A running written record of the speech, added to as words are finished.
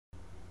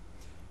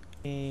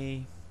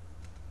Okay,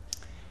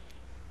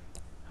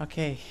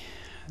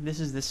 this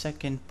is the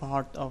second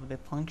part of the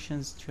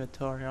functions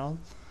tutorial,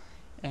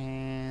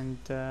 and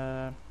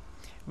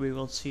we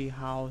will see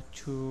how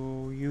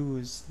to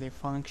use the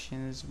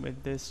functions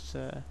with this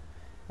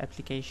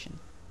application.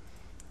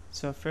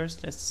 So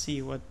first let's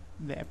see what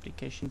the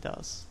application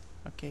does.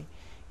 Okay,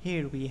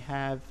 here we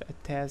have a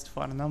test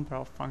for a number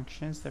of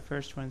functions. The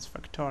first one is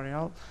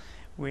factorial.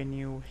 When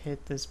you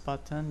hit this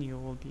button, you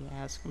will be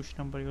asked which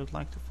number you would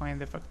like to find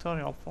the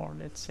factorial for.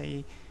 Let's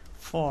say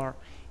 4,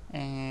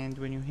 and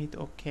when you hit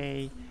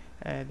OK,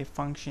 the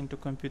function to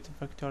compute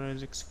the factorial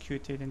is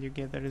executed and you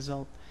get the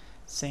result.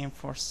 Same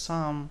for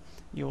sum,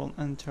 you will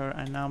enter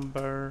a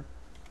number,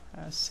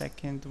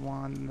 second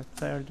one, the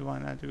third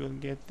one, and you will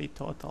get the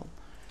total.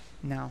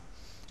 Now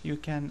you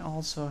can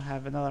also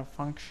have another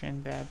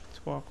function that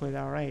work with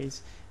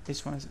arrays.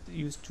 This one is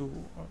used to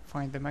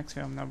find the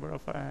maximum number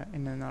of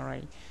in an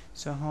array.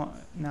 So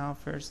now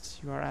first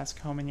you are asked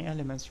how many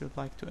elements you would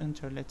like to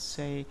enter. Let's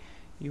say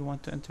you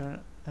want to enter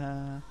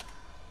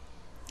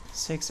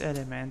 6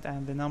 elements,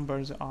 and the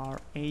numbers are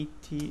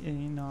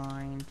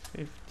 89,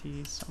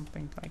 50,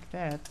 something like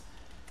that.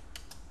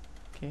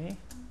 Okay,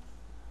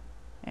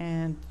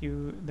 and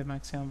the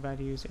maximum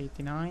value is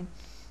 89,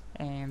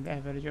 and the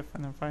average of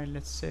an array,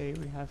 let's say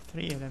we have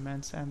 3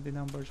 elements and the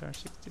numbers are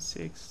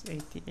 66,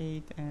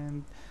 88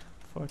 and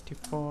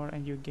 44,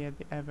 and you get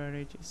the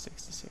average is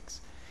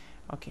 66.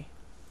 Okay,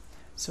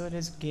 so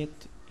let's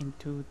get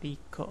into the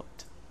code.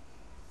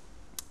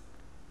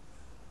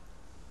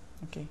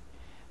 Okay,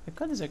 the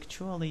code is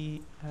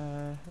actually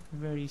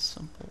very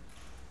simple.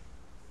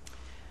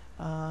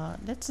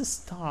 Let's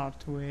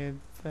start with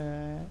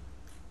the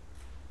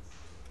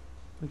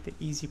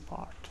easy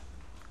part.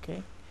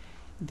 Okay,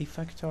 the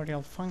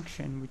factorial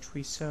function which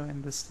we saw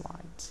in the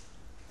slides.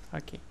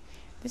 Okay,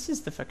 this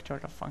is the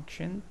factorial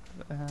function.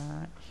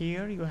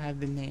 Here you have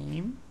the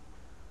name.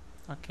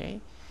 Okay,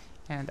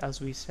 and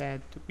as we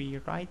said, we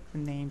write the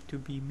name to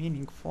be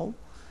meaningful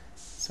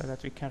so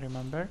that we can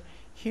remember.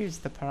 Here's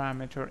the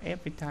parameter.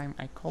 Every time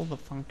I call the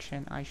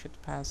function, I should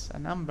pass a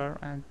number,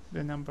 and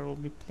the number will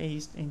be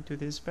placed into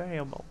this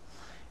variable.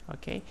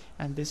 Okay,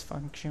 and this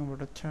function will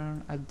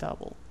return a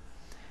double.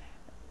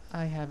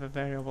 I have a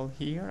variable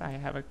here. I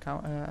have a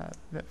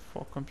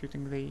for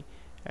computing the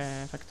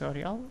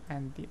factorial,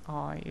 and the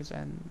I is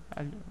a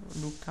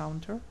loop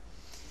counter.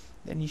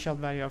 The initial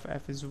value of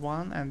f is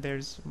 1, and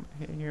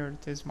here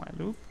it is my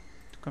loop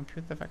to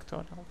compute the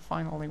factorial.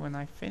 Finally, when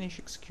I finish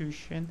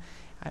execution,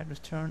 I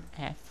return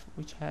f,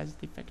 which has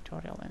the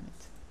factorial in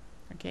it.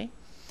 Okay,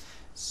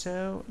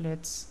 so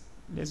let's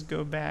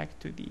go back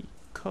to the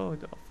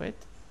code of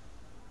it.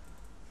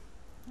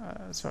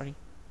 Sorry,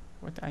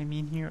 what I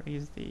mean here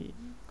is the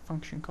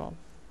function call.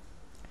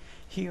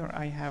 Here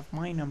I have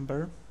my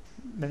number,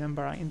 the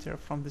number I enter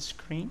from the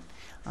screen,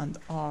 and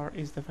r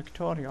is the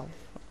factorial,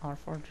 r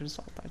for the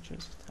result I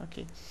chose.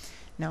 Okay,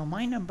 now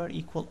my number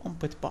equal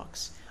input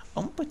box.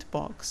 Input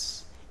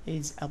box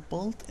is a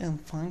built-in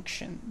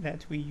function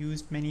that we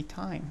used many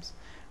times.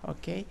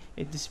 Okay,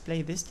 it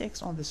displays this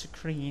text on the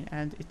screen,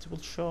 and it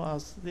will show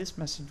us this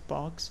message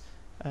box,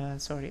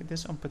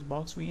 this input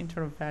box. We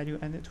enter a value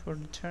and it will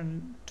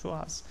return to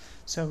us.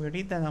 So we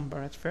read the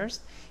number at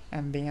first,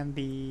 and then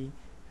the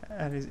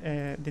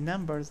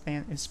numbers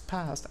then is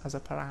passed as a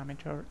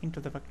parameter into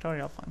the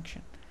factorial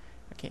function.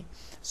 Okay,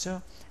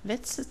 so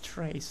let's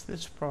trace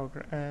this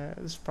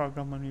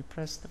program when we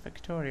press the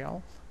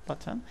factorial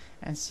button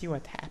and see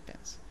what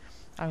happens.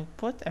 I'll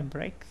put a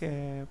break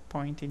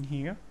point in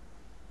here,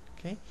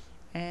 okay,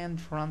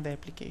 and run the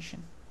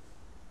application.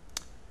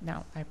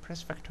 Now I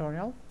press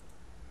factorial.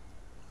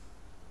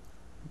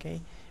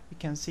 Okay, we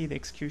can see the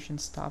execution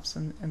stops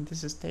in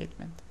this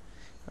statement.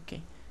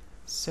 Okay,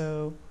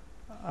 so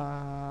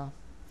I'll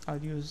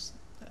use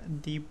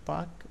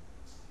debug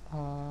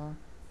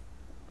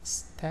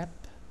step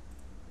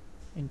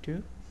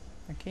into,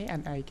 okay,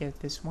 and I get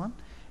this one.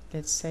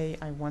 Let's say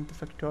I want the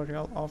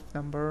factorial of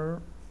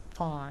number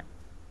 5.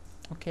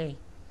 Okay,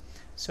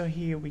 so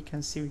here we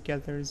can see we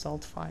get the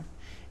result 5.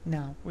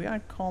 Now we are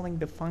calling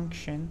the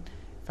function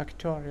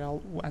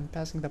factorial and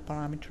passing the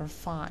parameter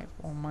 5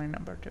 or my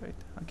number to it.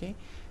 Okay,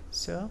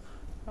 so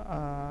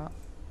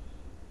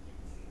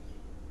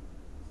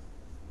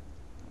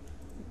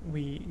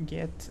we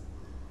get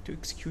to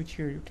execute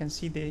here. You can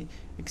see the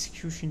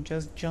execution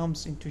just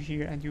jumps into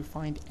here, and you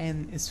find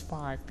n is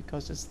 5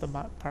 because it's the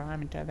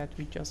parameter that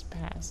we just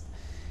passed.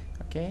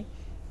 Okay,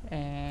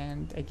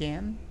 and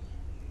again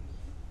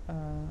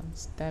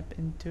step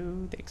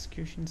into the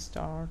execution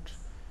start,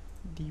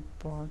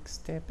 debug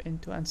step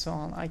into, and so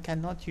on. I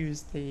cannot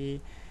use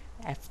the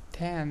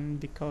F10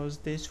 because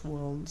this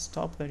will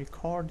stop the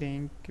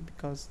recording,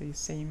 because the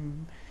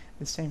same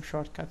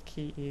shortcut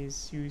key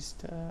is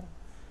used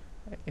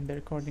in the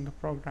recording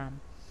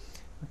program.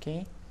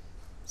 Okay,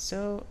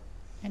 so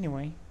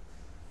anyway,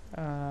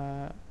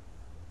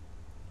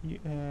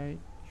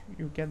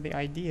 you get the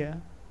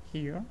idea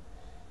here.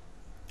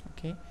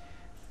 Okay,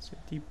 so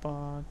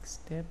debug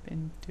step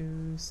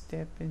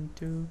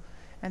into,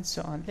 and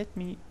so on. Let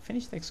me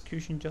finish the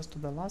execution just to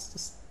the last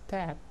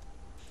step.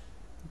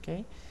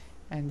 Okay,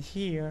 and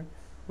here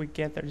we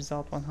get the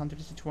result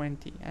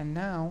 120. And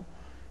now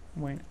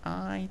when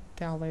I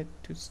tell it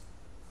to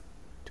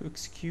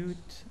execute,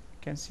 you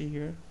can see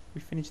here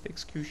we finished the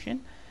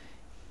execution,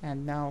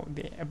 and now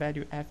the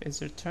value f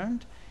is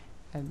returned.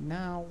 And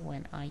now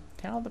when I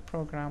tell the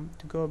program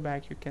to go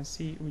back, you can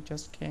see we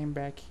just came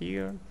back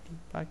here,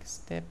 debug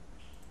step.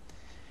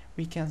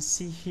 We can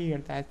see here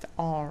that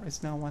r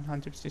is now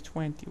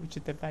 120, which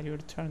is the value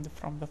returned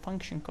from the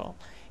function call,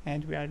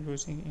 and we are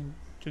using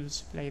it to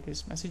display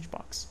this message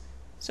box.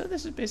 So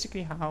this is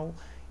basically how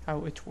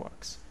it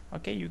works.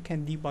 Okay, you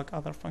can debug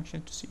other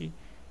functions to see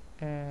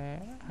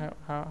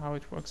how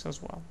it works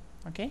as well.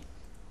 Okay,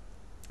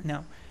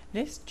 now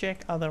let's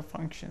check other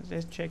functions.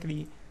 Let's check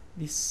the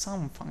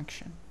sum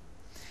function.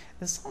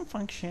 The sum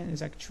function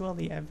is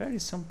actually a very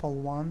simple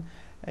one.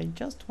 I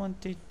just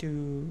wanted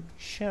to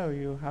show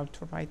you how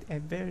to write a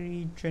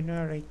very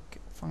generic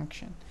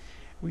function.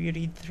 We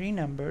read three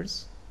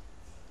numbers,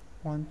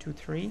 1, 2,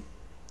 3,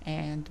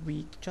 and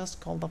we just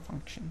call the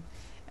function.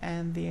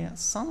 And the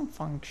sum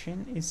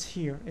function is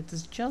here. It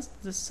is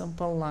just this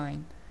simple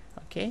line.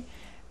 Okay,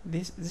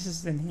 this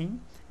is the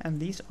name, and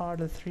these are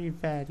the three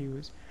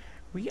values.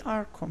 We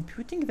are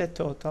computing the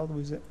total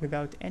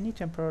without any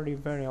temporary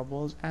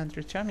variables and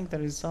returning the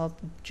result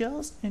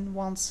just in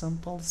one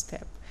simple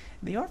step.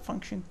 The OR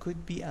function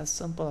could be as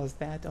simple as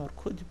that, or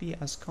could be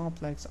as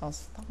complex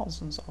as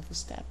thousands of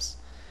steps,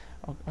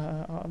 or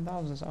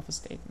thousands of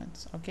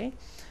statements. Okay,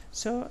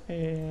 so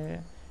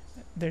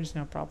there's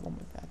no problem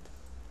with that.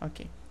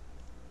 Okay,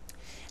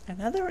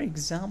 another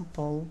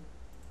example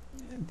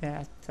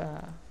that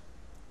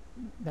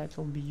that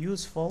will be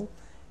useful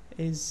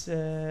is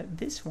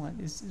this one,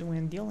 is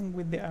when dealing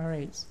with the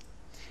arrays.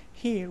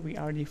 Here we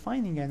are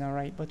defining an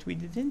array, but we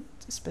didn't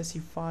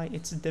specify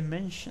its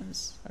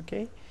dimensions.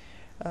 Okay,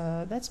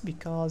 that's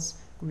because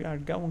we are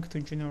going to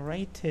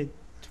generate it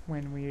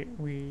when we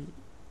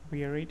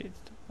read it,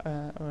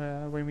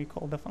 when we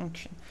call the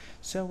function.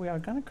 So we are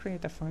going to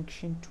create a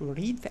function to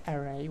read the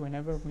array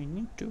whenever we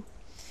need to,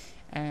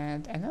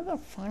 and another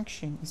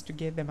function is to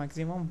get the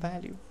maximum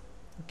value.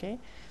 Okay,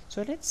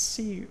 so let's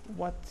see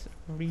what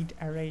read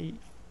array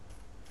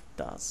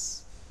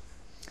does.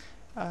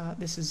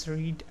 This is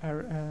read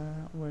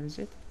where is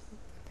it?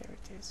 There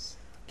it is.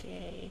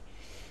 Okay,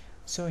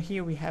 so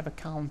here we have a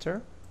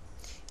counter,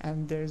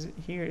 and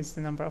here is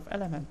the number of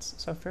elements.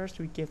 So first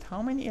we get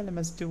how many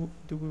elements do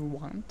we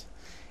want,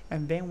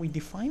 and then we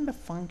define the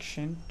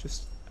function to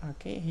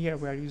okay, here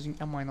we are using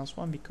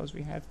m-1 because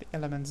we have the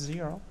element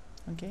 0.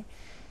 Okay,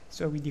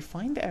 so we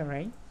define the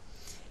array,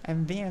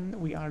 and then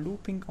we are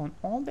looping on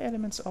all the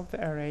elements of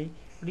the array,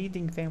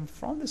 reading them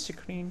from the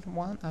screen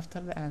one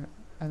after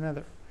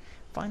another.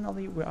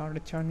 Finally, we are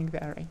returning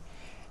the array.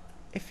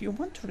 If you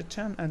want to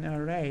return an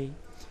array,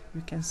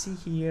 you can see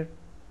here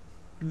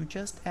you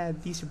just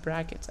add these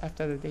brackets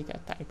after the data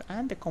type,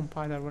 and the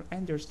compiler will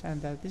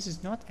understand that this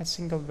is not a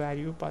single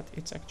value, but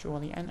it's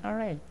actually an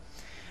array.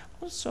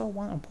 Also,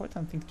 one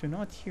important thing to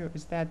note here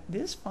is that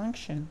this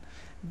function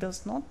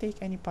does not take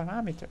any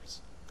parameters.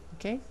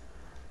 Okay,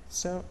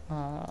 so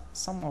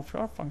some of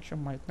your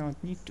function might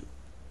not need to.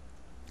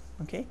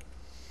 Okay,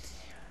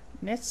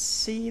 let's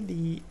see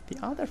the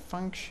other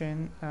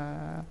function,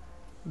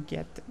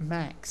 get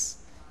max,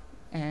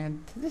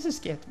 and this is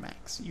get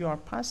max. You are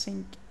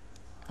passing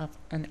of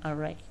an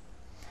array,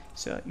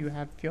 so you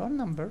have your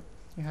number,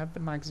 you have the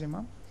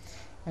maximum,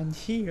 and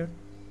here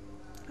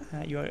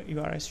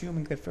you are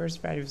assuming the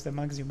first value is the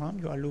maximum.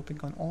 You are looping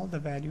on all the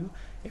value.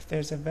 If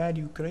there's a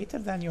value greater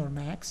than your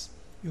max,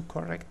 you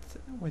correct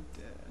with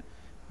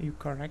you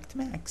correct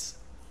max,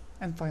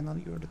 and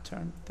finally you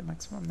return the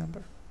maximum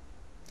number.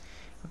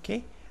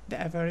 Okay, the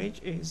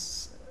average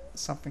is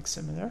something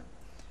similar.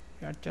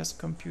 You are just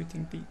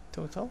computing the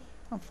total,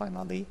 and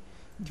finally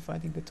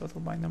dividing the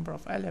total by number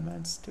of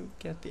elements to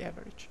get the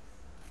average.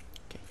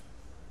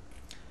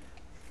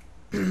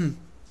 Okay.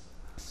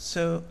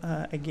 So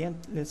again,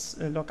 let's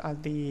look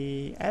at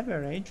the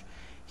average.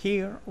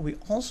 Here we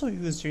also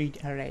use read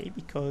array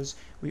because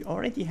we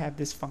already have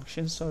this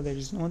function, so there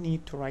is no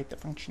need to write the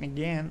function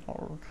again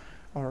or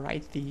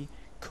write the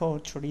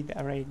code to read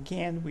the array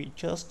again. We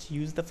just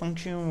use the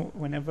function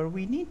whenever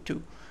we need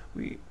to.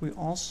 We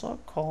also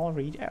call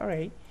read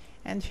array,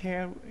 and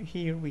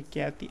here we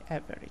get the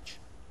average.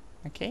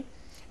 Okay,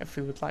 if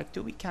we would like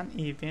to, we can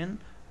even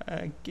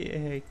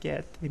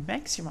get the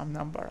maximum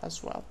number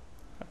as well.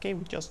 Okay,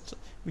 we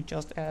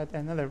just add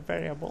another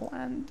variable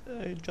and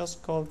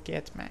just call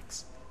get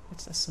max.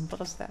 It's as simple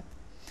as that.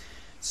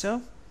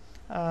 So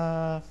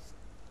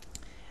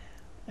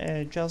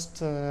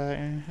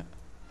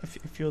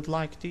if you'd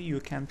like to, you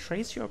can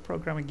trace your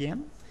program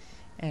again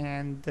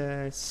and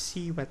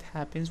see what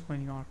happens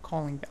when you are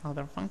calling the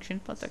other function,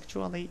 but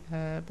actually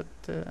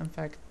in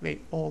fact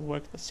they all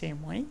work the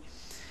same way.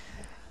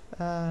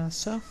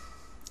 So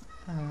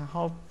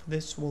hope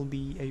this will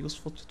be a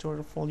useful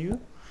tutorial for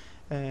you.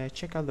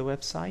 Check out the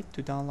website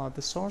to download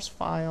the source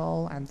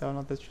file and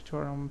download the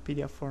tutorial in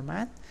PDF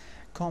format.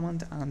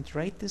 comment and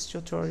rate this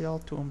tutorial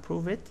to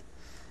improve it.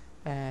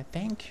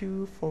 Thank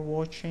you for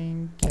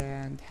watching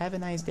and have a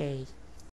nice day.